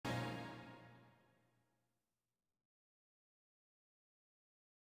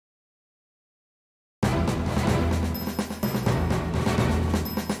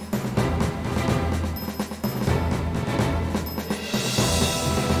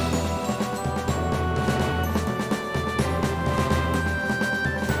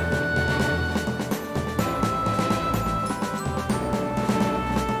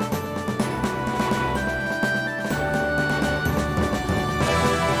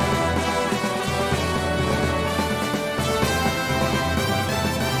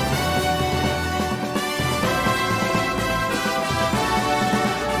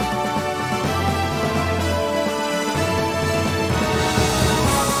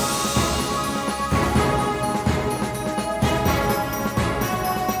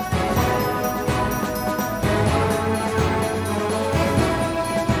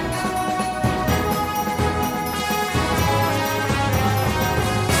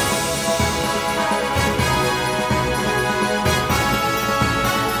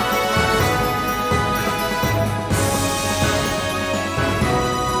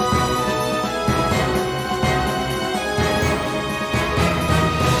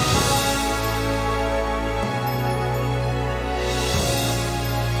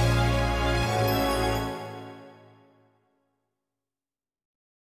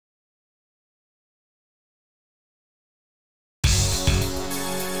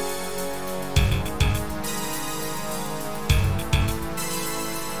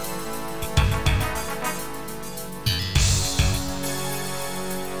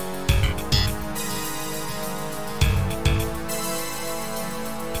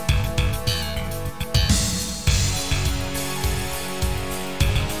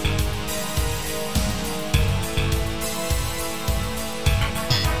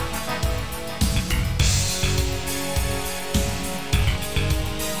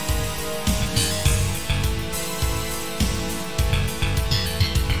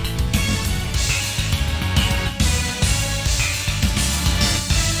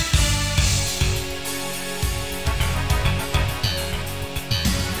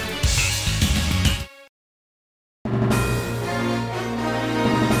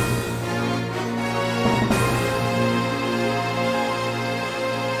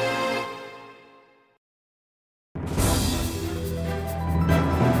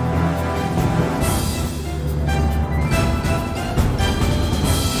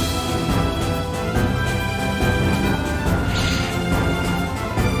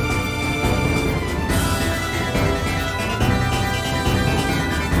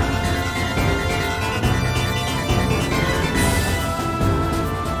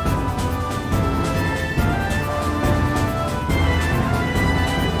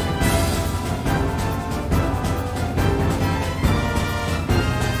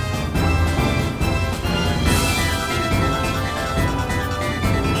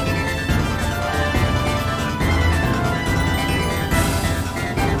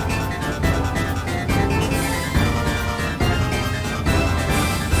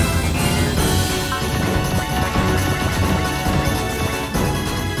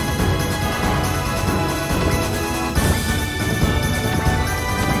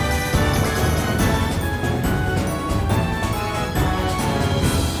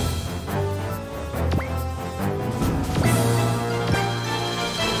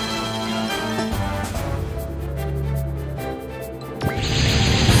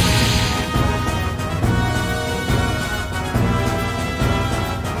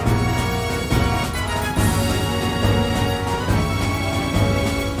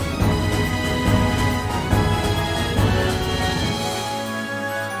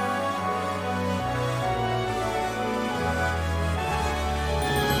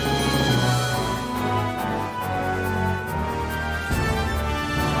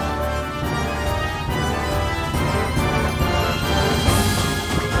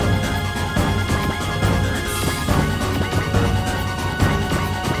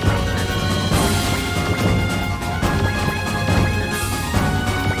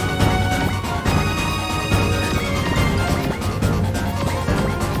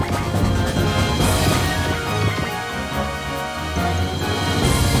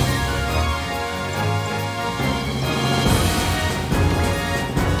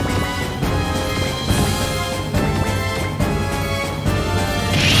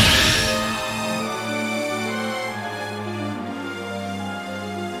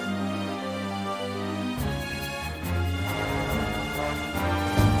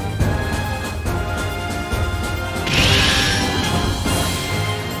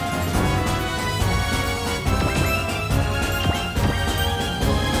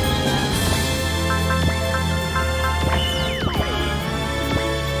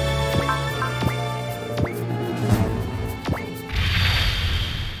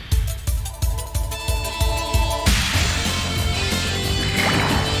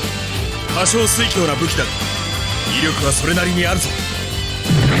多少水強な武器だが威力はそれなりにあるぞ。シ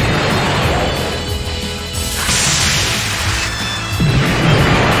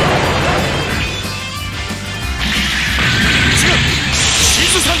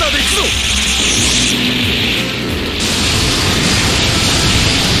ーズサンダーで行くぞ。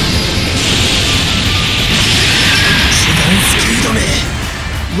時間スピードめ、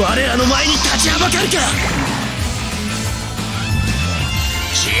我らの前に立ちはばかるか。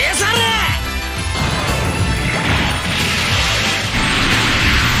消え去れ。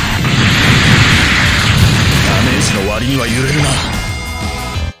ダメージの割には揺れるな。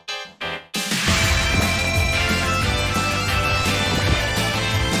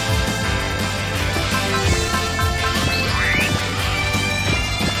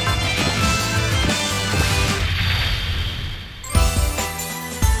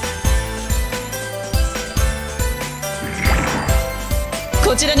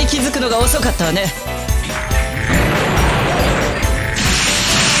こちらに気づくのが遅かったわね。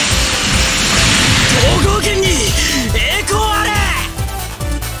統合剣に栄光あれ。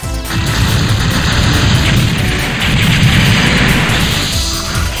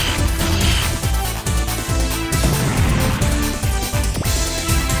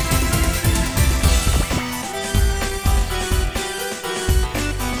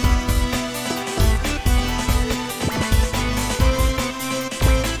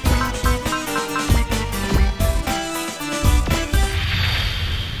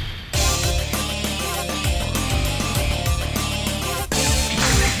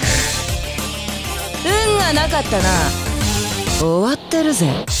なかったな。終わってるぜ。打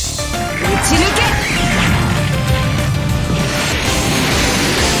ち抜け。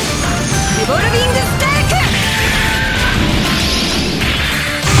リボルビングステーク。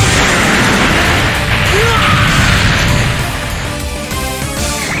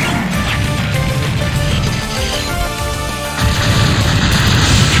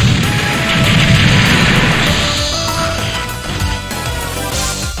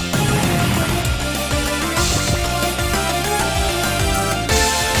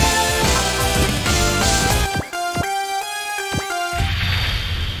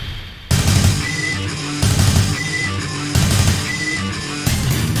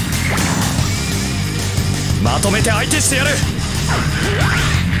まとめて相手してやる。思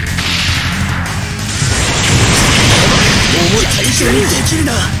った以上にできる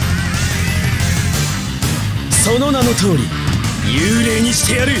な。その名の通り幽霊にし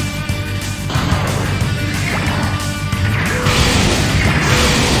てやる。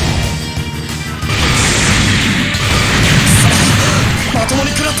まとも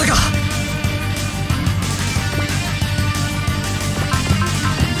に食らったか。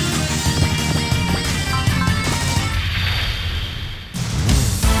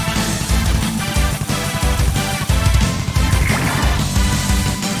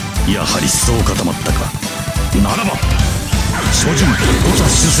やはりそう固まったか。ならば照準誤差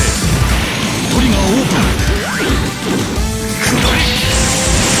修正、トリガーオープン。下り。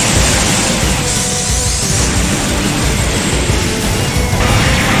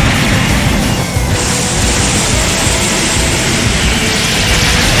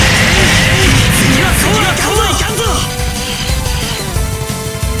次はそうはいかんぞ。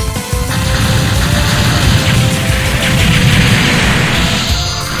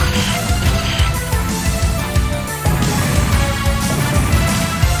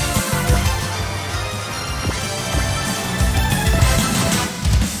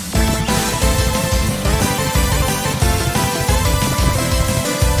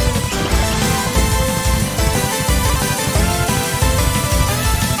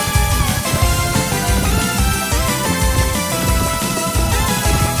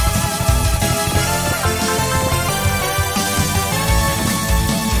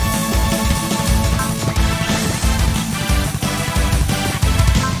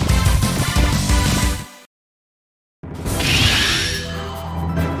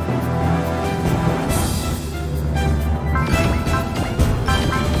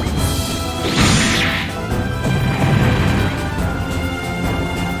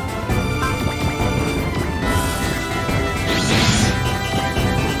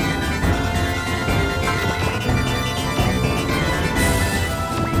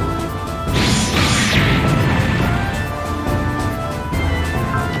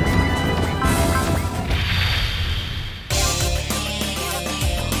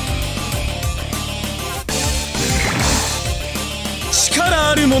力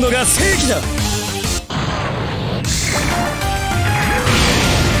あるものが正義だ。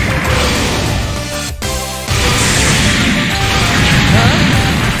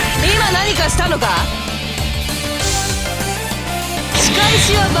今何かのか。仕返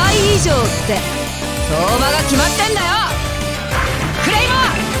しは倍以上って相場が決まってんだよ。クレイモア、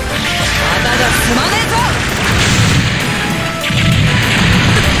ただじゃ済まねえぞ。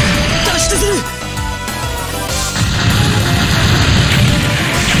脱出する。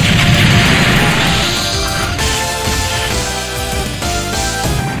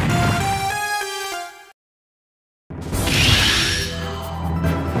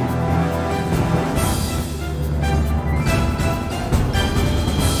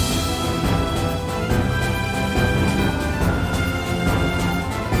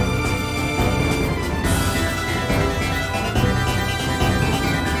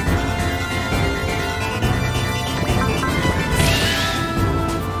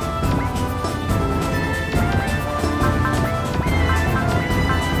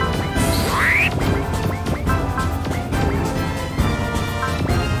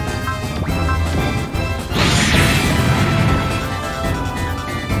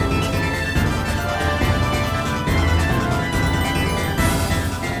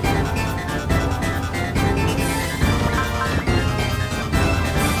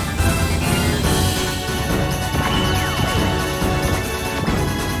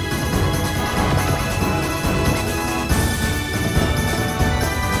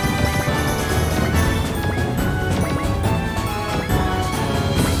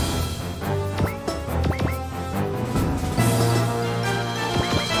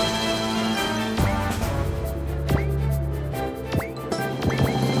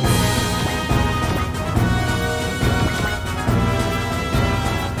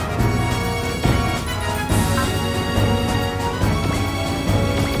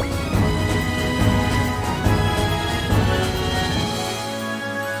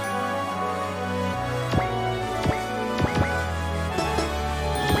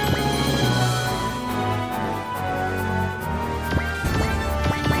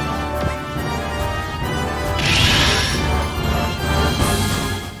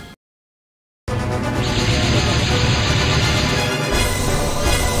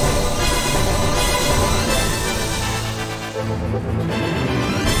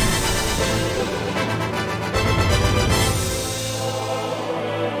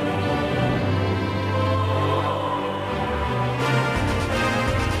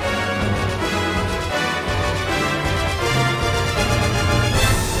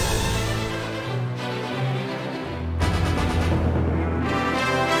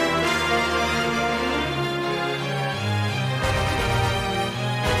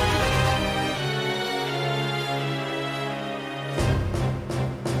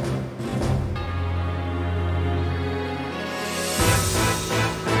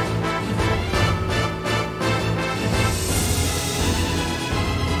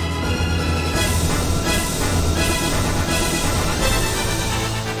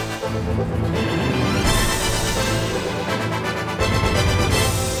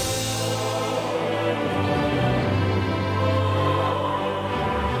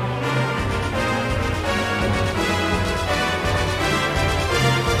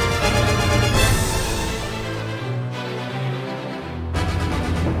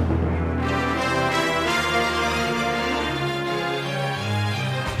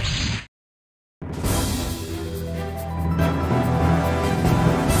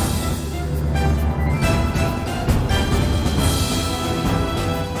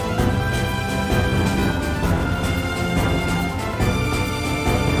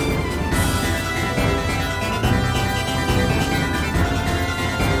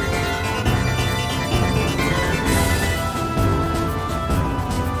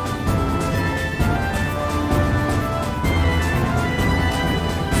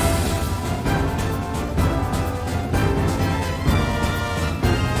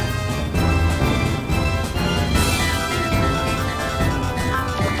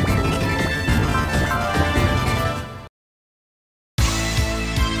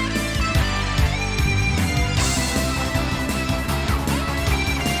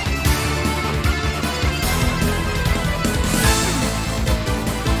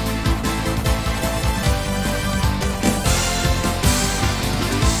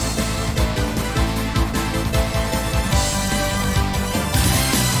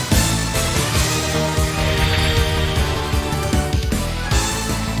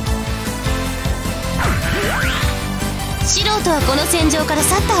とはこの戦場から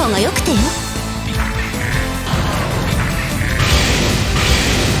去った方がよくてよ。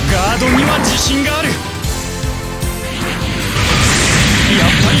ガードには自信がある。やっ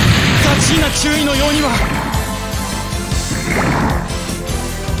ぱりガチな注意のようには。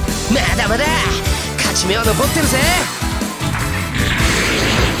まだまだ勝ち目は残ってるぜ。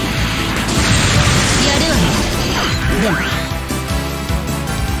やるわよ。でも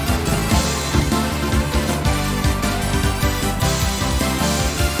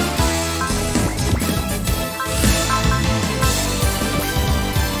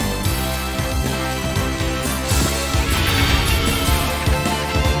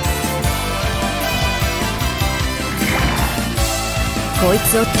こい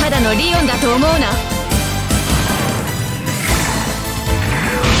つをただのリオンだと思うな。こ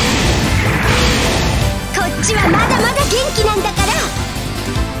っちはまだまだ元気なんだから。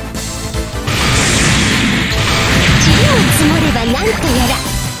塵を積もればなんとやら。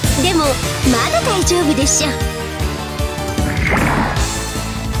でもまだ大丈夫でしょ。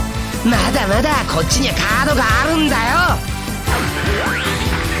まだまだこっちにはカードがあるんだよ。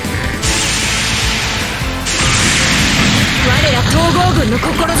我ら統合軍の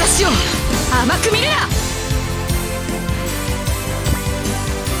志を甘く見るな。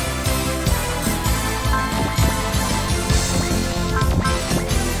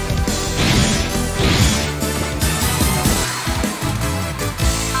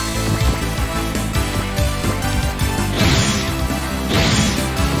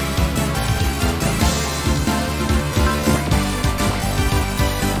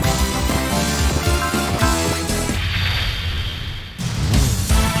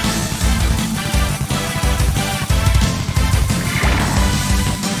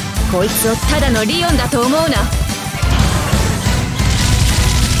こいつをただのリオンだと思うな。今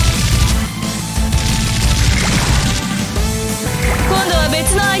度は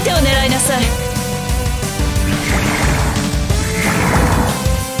別の相手を狙いなさい。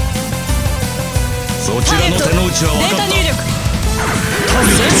そちらの手の内は分かった。データ入力。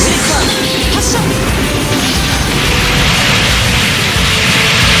発射。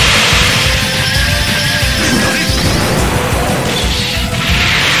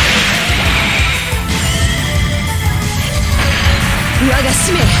我が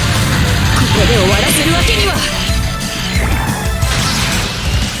使命、ここで終わらせるわけには。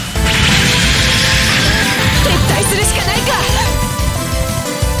撤退するしかないか。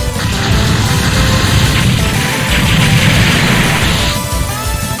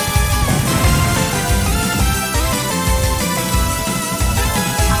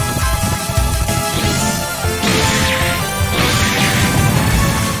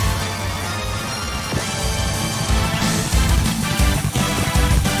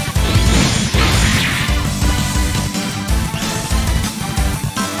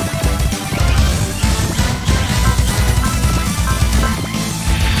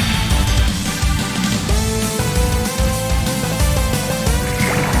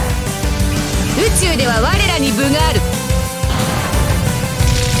宇宙では我らに分がある。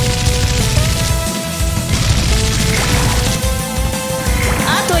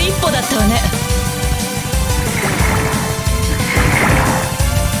あと一歩だったわね。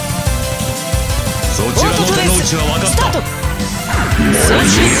そちらの手の内は分かった。スタート。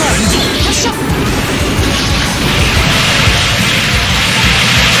発射。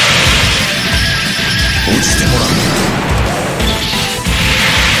落ちてもらう。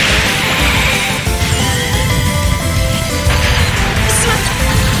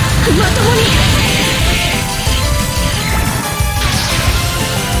まともに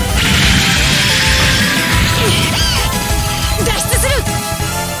脱出する。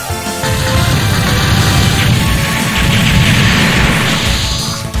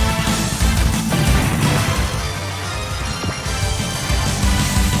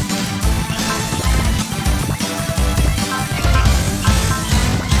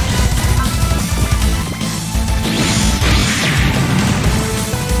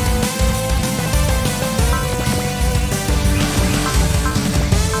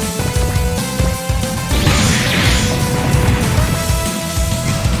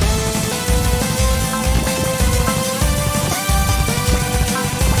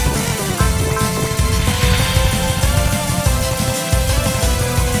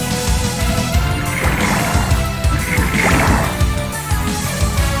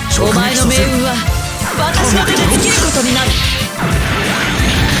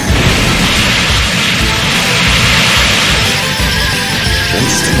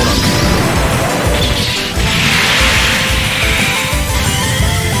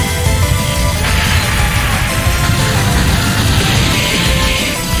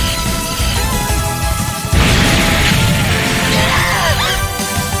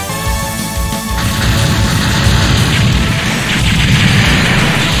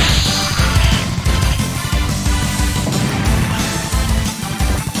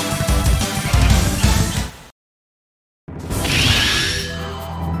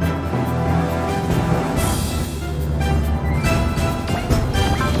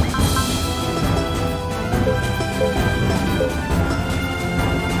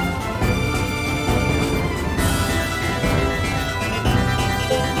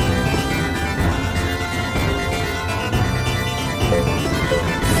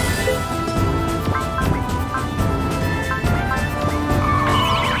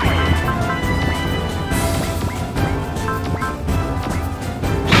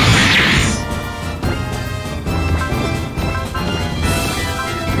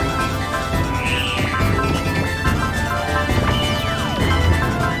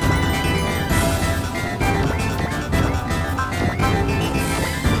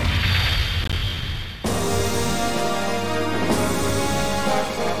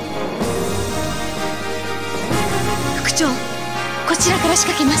ちらから仕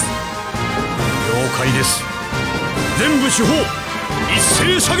掛けます。了解です。全部手法一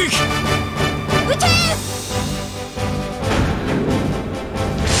斉射撃。撃て。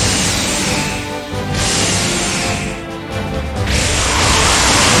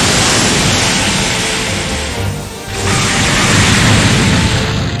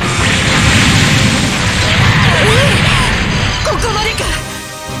ここまでか。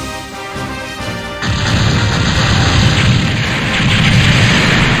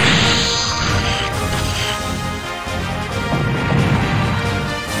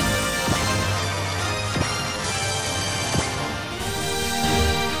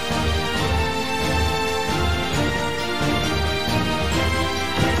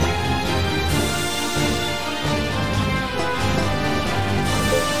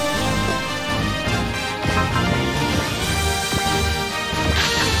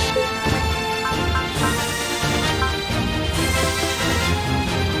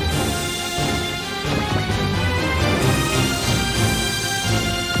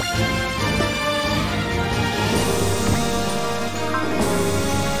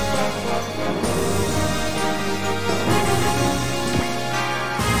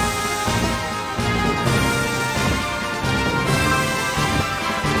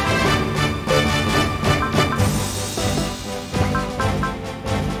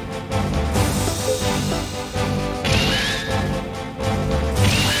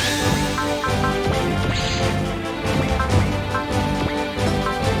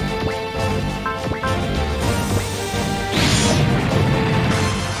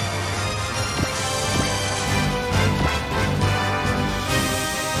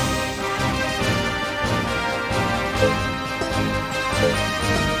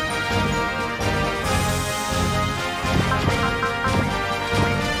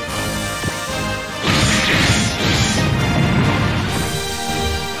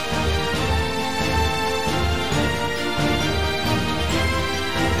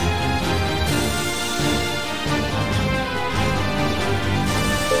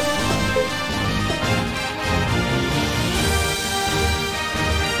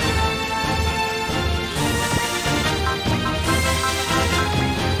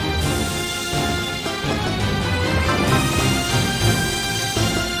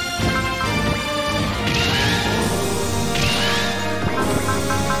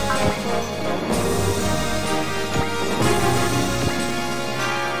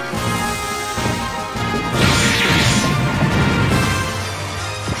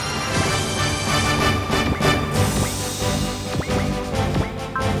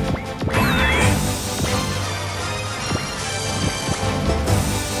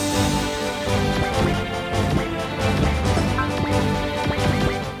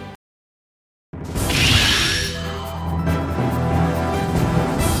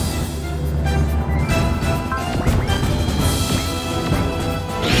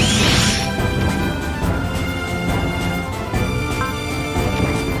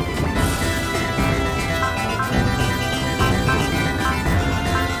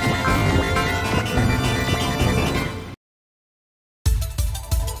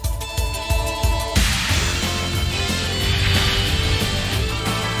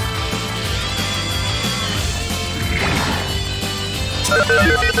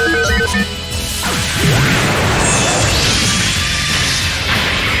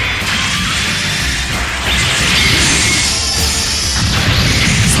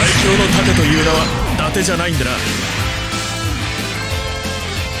最強の盾という名は伊達じゃないんだな。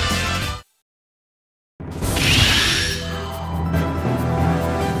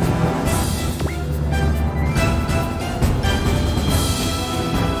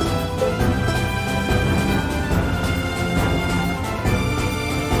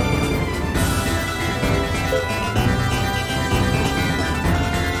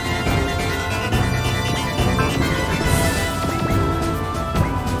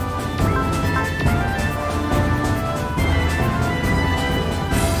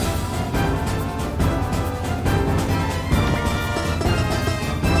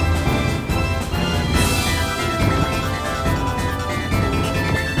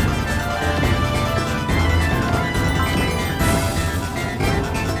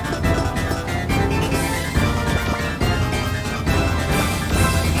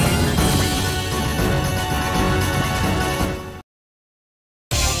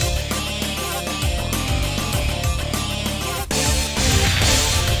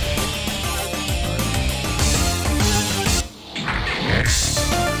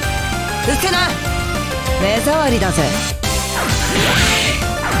うけな、目障りだぜ。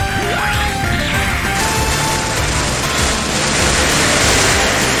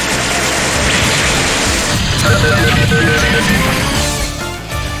そ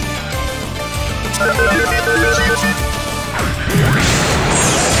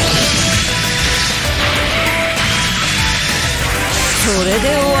れで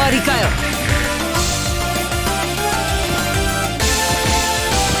終わりかよ。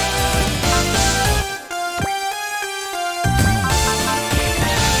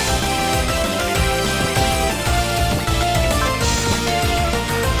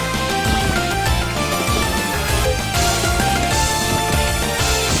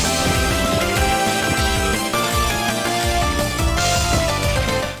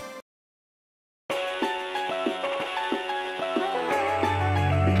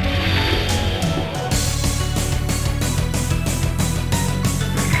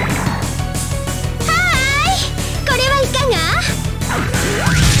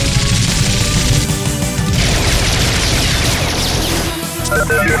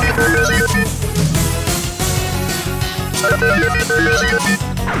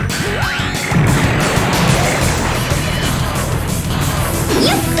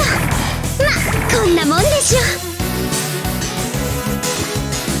よっと、ま、こんなもんでしょ。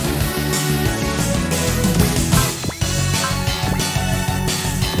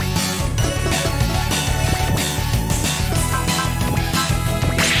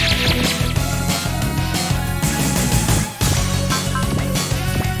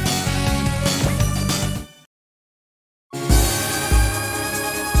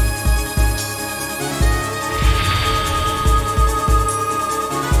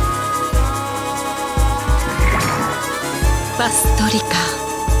バストリカ。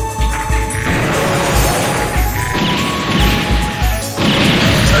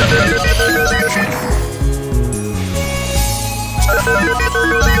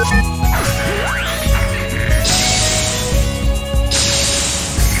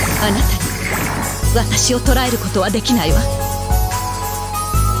あなたに私を捕らえることはできないわ。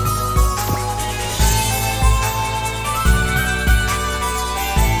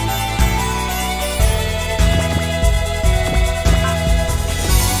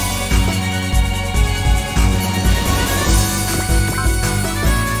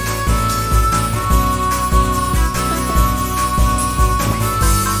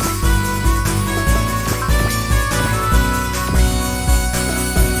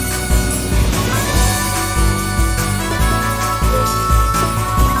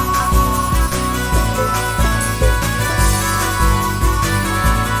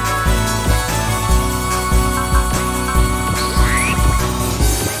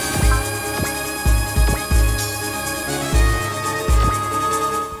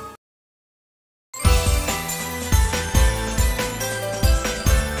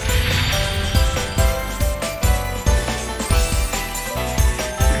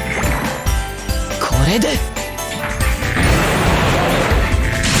これでど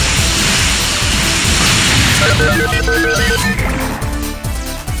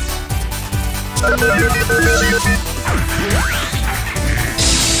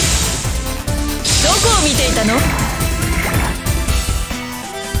こを見ていたの？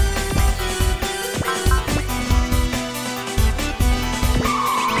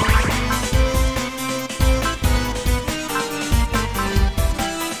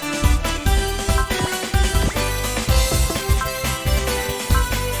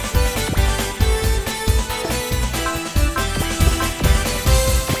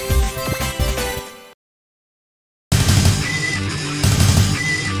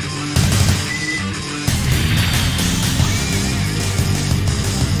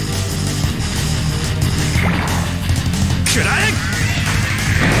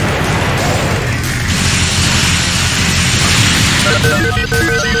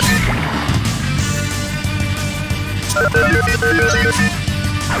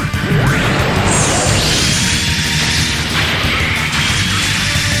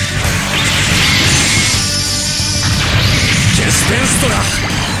ゲスペンストラ、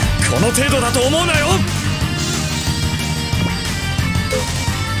この程度だと思うなよ。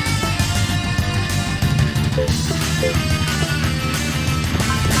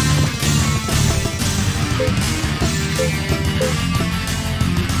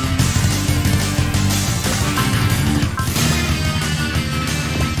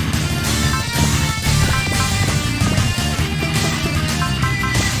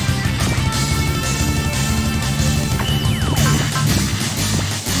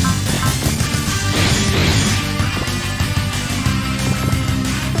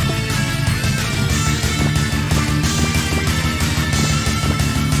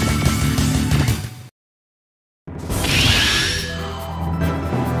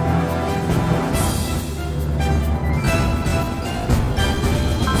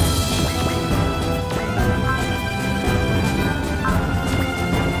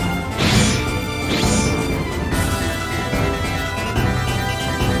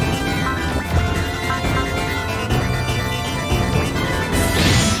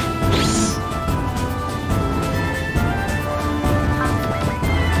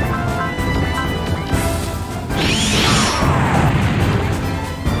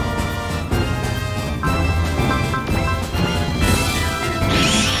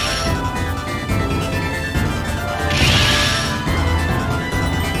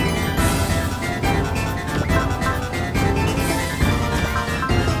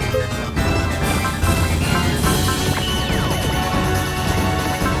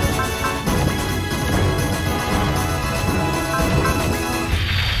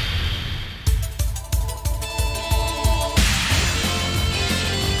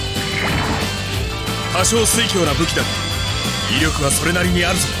多少水強な武器だが威力はそれなりに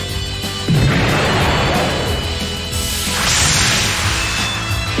あるぞ。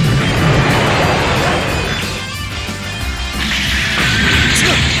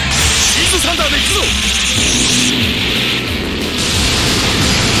シーズサンダーで行くぞ。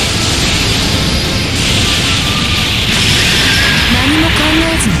何も考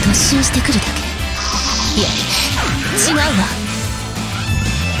えずに突進してくるだけ。いや違うわ。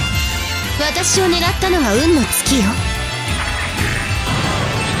私を狙ったのは運の尽きよ。こ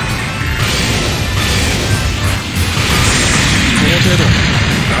の程度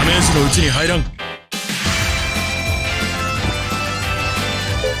ダメージのうちに入らん。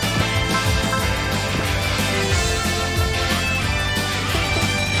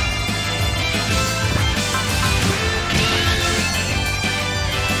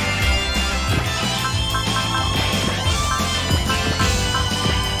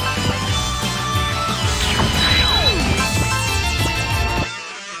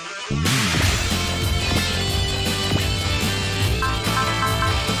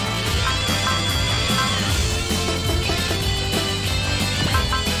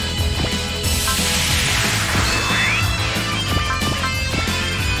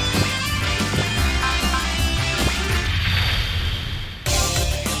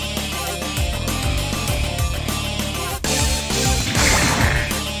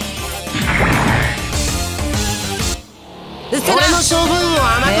俺の将軍を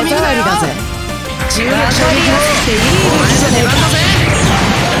甘く見るなよ。だぜ。中力射撃もお前の出番だぜ。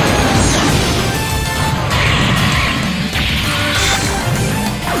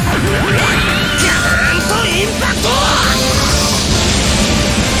ちゃんとインパクト。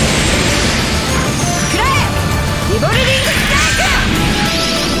食らえリボルビングスパイク。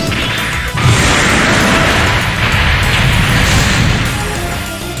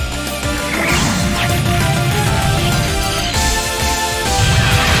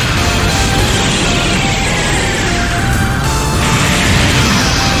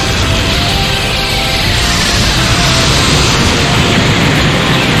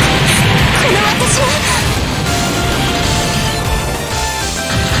こ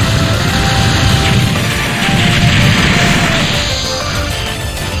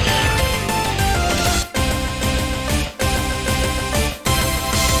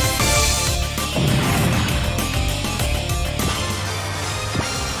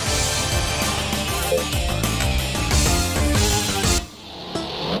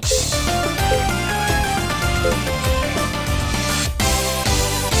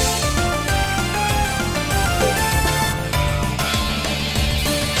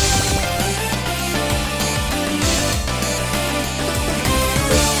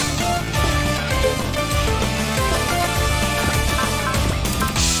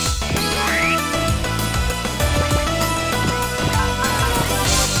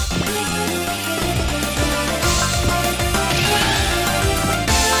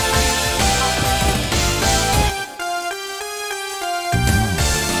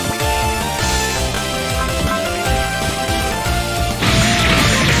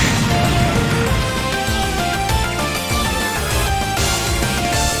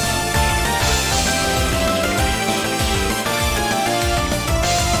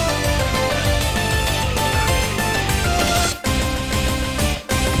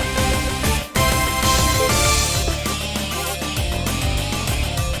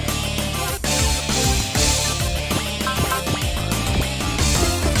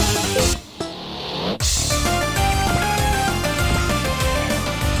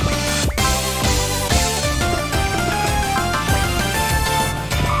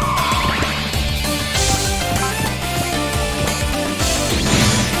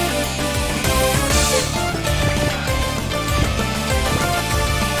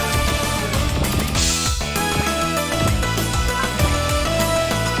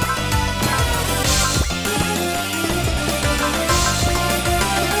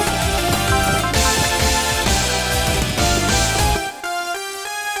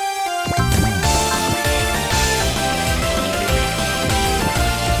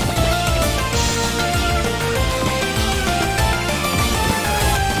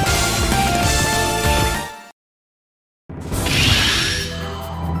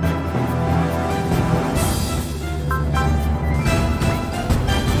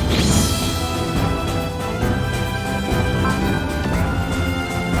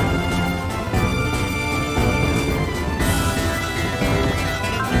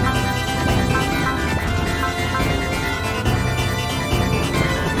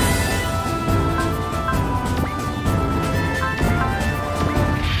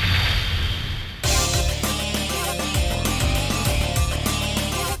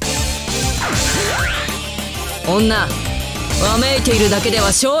女、わめいているだけでは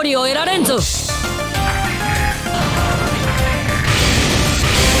勝利を得られんぞ。トロ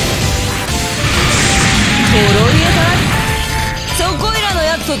イエタ、そこいらの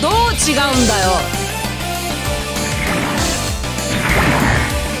やつとどう違うんだよ。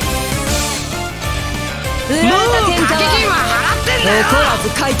売られた喧嘩は怒らず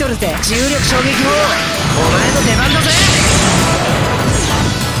買い取るぜ。重力衝撃砲、お前の出番だぜ。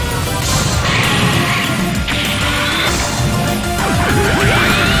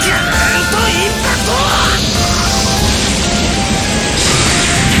ギューンとインパクト。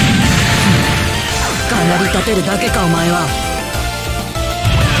かなり立てるだけかお前は。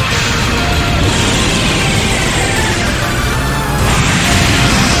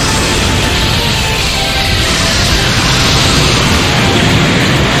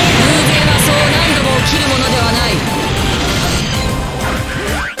偶然はそう何度も起きるものではない。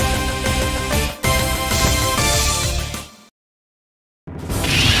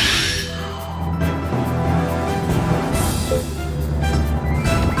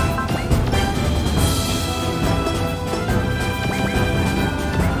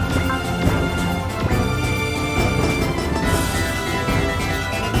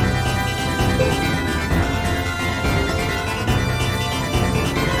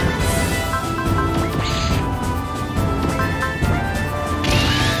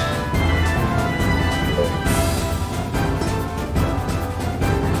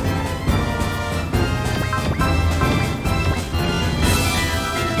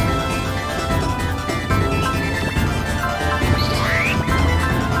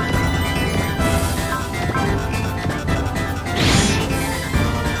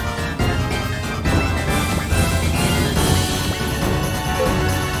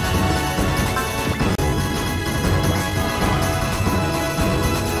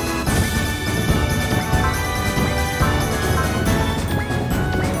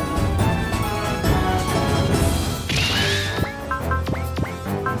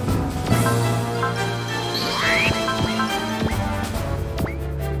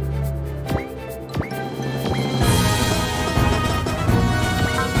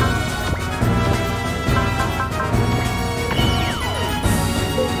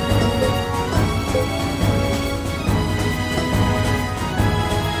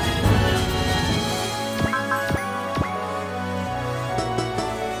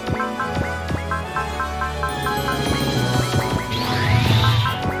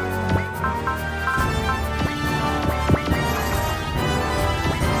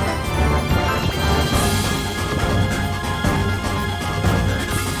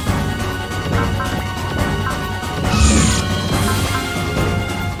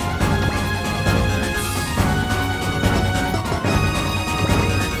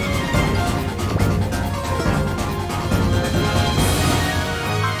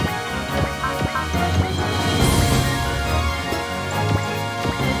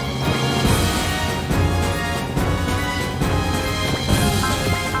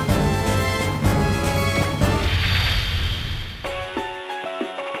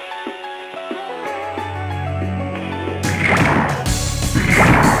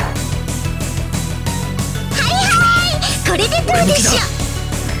どうでしょう。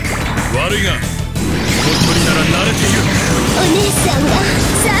悪いがこの距離なら慣れている。お姉さんが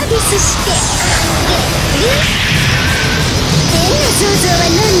サービスしてあげる。変な想像はな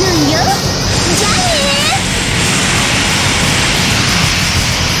んなんよ。じゃあね。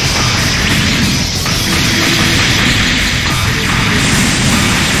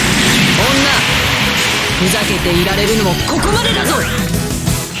女、ふざけていられるのもここまでだぞ。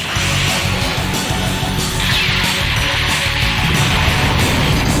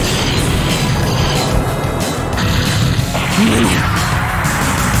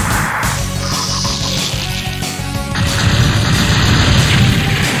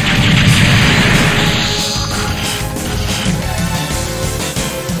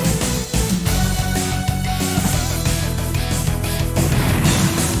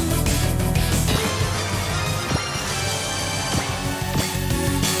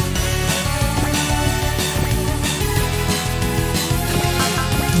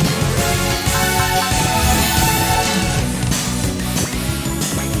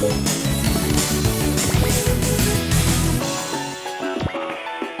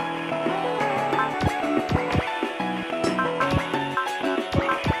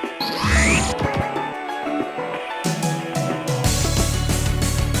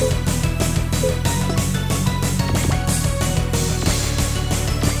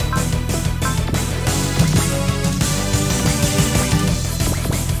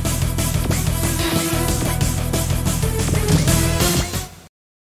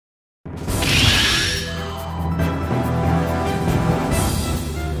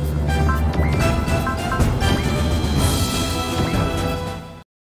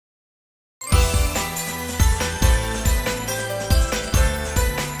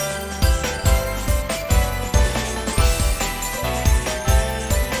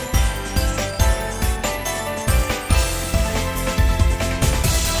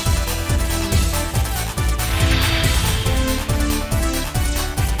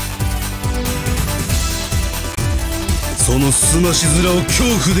すまし面を恐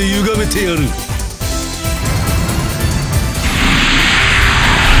怖で歪めてやる。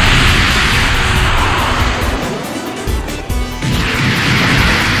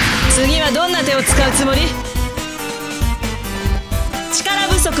次はどんな手を使うつもり？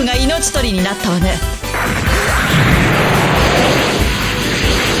力不足が命取りになったわね。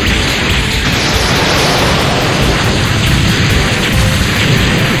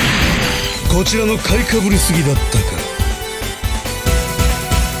こちらの買いかぶりすぎだったか。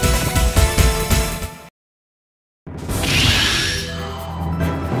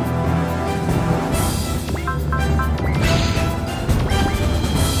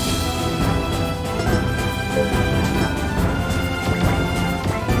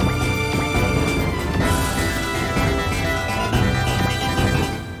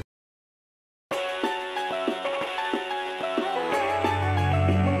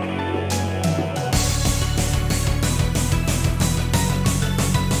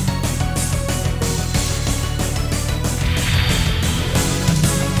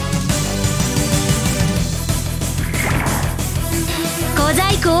小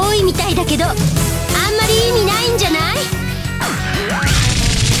細工多いみたいだけど、あんまり意味ないんじゃない？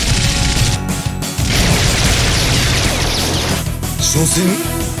所詮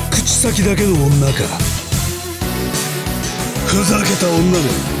口先だけの女か。ふざけた女で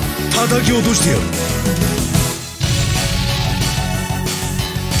叩き落としてやる。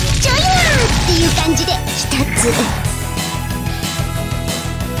ちょいなーっていう感じで一つ。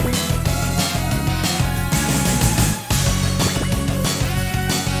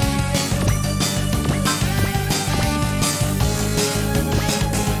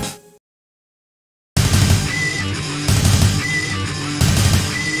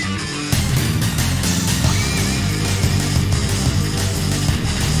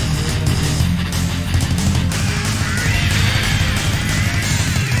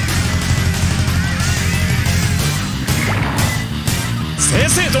正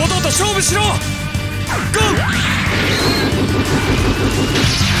々堂々と勝負しろ。ゴー！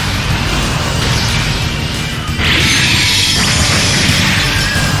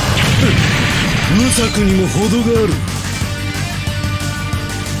無策にも程がある。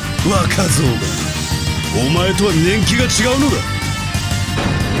若造がお前とは年季が違うのだ。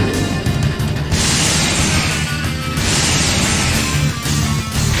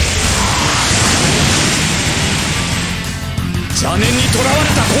邪念にとらわれ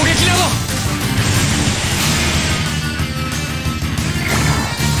た攻撃など。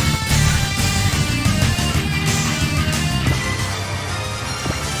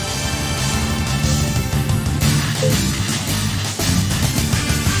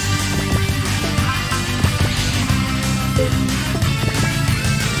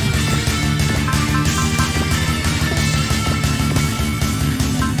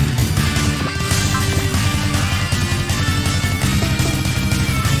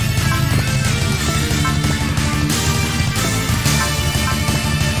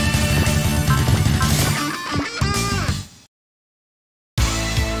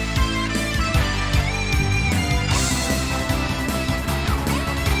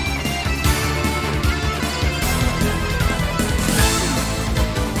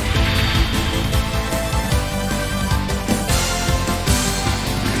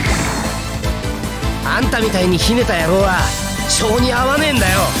あんたみたいにひねた野郎は性に合わねえん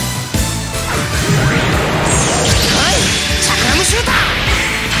だよ。おい、チャクラムシューター。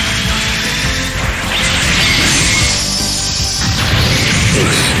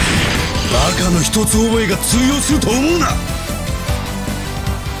バカの一つ覚えが通用すると思うな。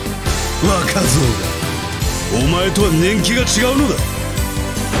若造がお前とは年季が違うのだ。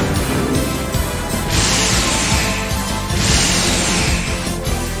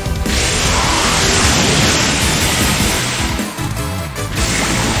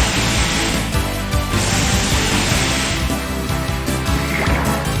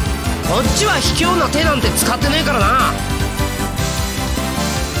こっちは卑怯な手なんて使ってねえからな。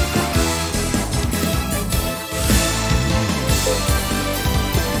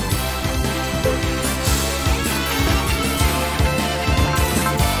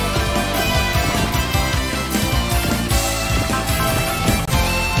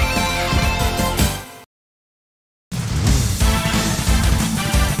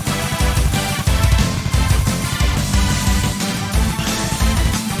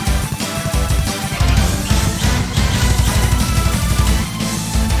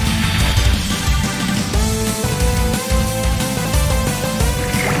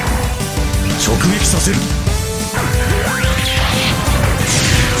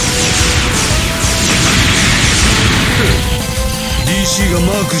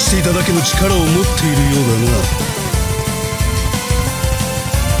得していただけの力を持っているようだな。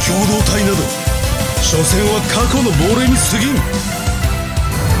共同体など所詮は過去の亡霊に過ぎん。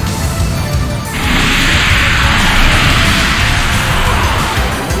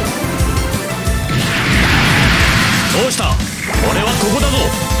どうした？俺はここだぞ。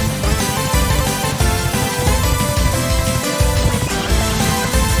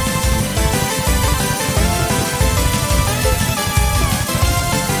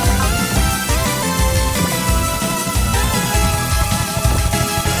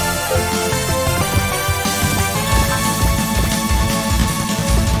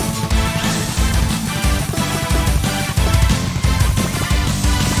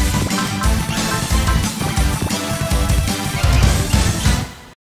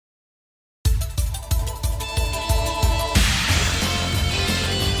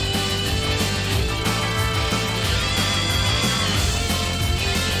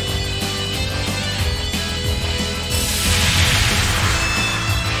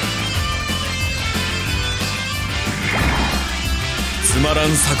つまら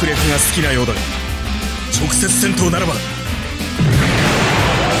ん策略が好きなようだが、直接戦闘ならば。違う、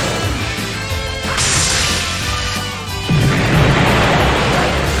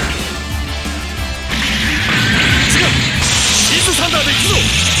シーズサンダーで行くぞ。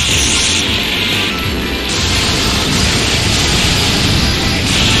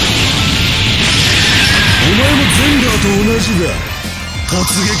お前もゼンガーと同じだ。突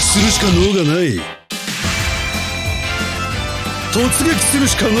撃するしか能がない。突撃する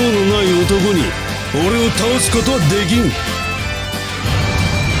しか能のない男に俺を倒すことはできん。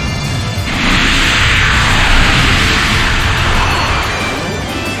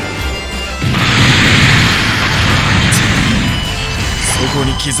そこ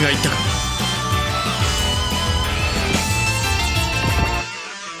に傷がいったか。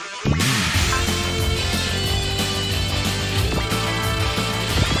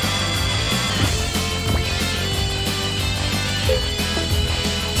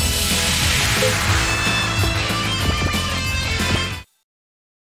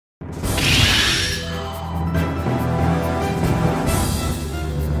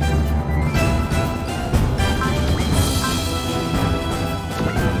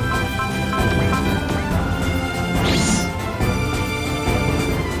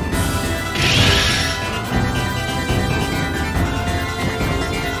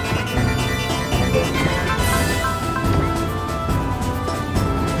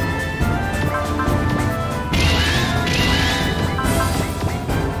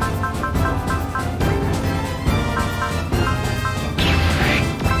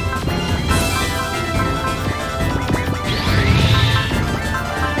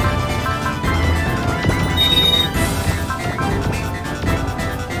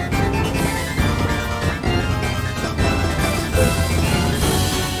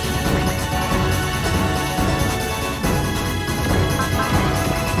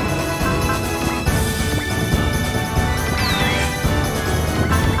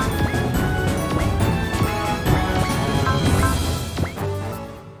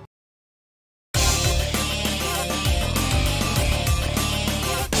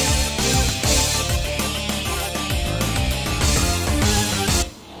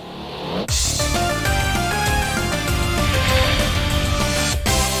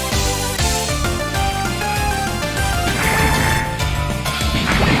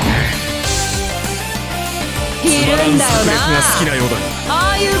んだよな。好きなようだが、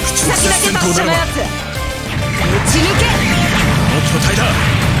ああいう口先だけ達者なやつ、ぶち抜け。この巨体だ、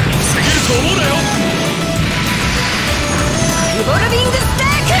防げると思うなよ。リボルビングスター